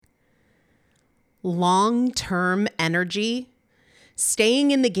long-term energy,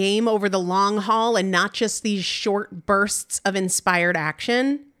 staying in the game over the long haul and not just these short bursts of inspired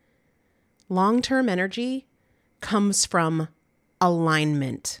action, long-term energy comes from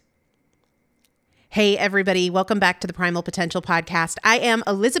alignment. Hey, everybody. Welcome back to the Primal Potential Podcast. I am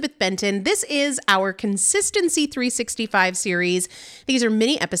Elizabeth Benton. This is our Consistency 365 series. These are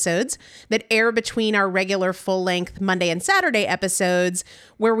mini episodes that air between our regular full-length Monday and Saturday episodes,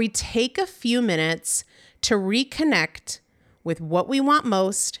 where we take a few minutes to reconnect with what we want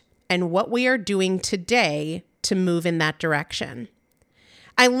most and what we are doing today to move in that direction.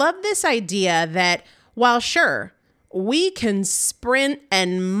 I love this idea that while sure, we can sprint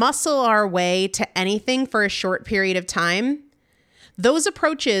and muscle our way to anything for a short period of time, those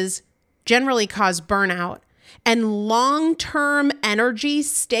approaches generally cause burnout. And long-term energy,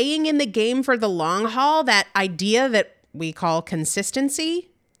 staying in the game for the long haul, that idea that we call consistency,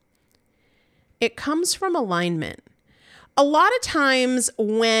 it comes from alignment. A lot of times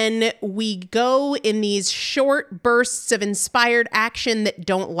when we go in these short bursts of inspired action that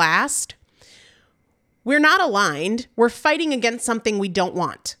don't last, we're not aligned. We're fighting against something we don't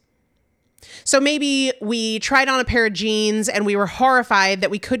want. So maybe we tried on a pair of jeans and we were horrified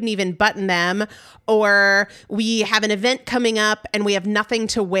that we couldn't even button them, or we have an event coming up and we have nothing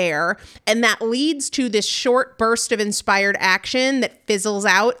to wear. And that leads to this short burst of inspired action that fizzles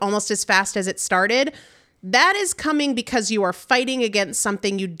out almost as fast as it started. That is coming because you are fighting against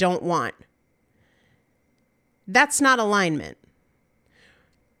something you don't want. That's not alignment.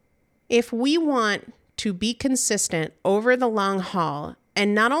 If we want to be consistent over the long haul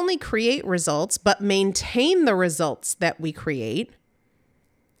and not only create results, but maintain the results that we create,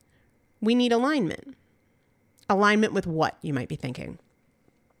 we need alignment. Alignment with what, you might be thinking?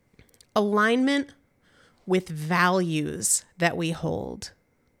 Alignment with values that we hold.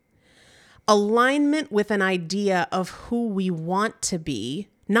 Alignment with an idea of who we want to be,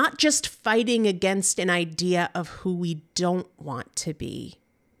 not just fighting against an idea of who we don't want to be.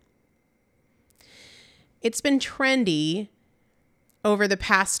 It's been trendy over the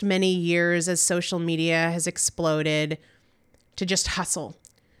past many years as social media has exploded to just hustle,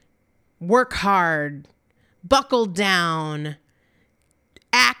 work hard, buckle down,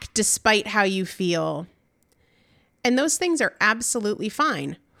 act despite how you feel. And those things are absolutely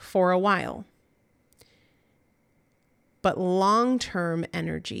fine for a while. But long-term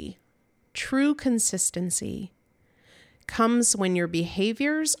energy, true consistency, comes when your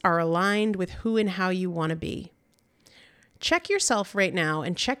behaviors are aligned with who and how you want to be. Check yourself right now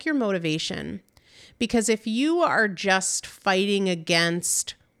and check your motivation, because if you are just fighting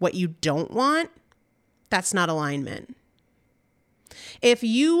against what you don't want, that's not alignment. If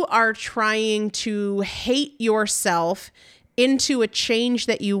you are trying to hate yourself into a change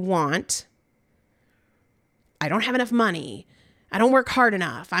that you want, I don't have enough money, I don't work hard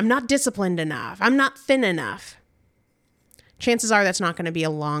enough, I'm not disciplined enough, I'm not thin enough, chances are that's not going to be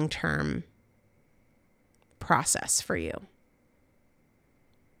a long-term process for you.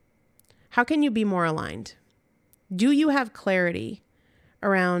 How can you be more aligned? Do you have clarity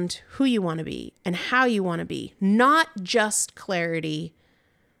around who you want to be and how you want to be? Not just clarity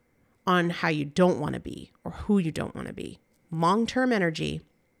on how you don't want to be or who you don't want to be. Long-term energy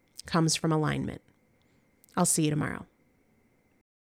comes from alignment. I'll see you tomorrow.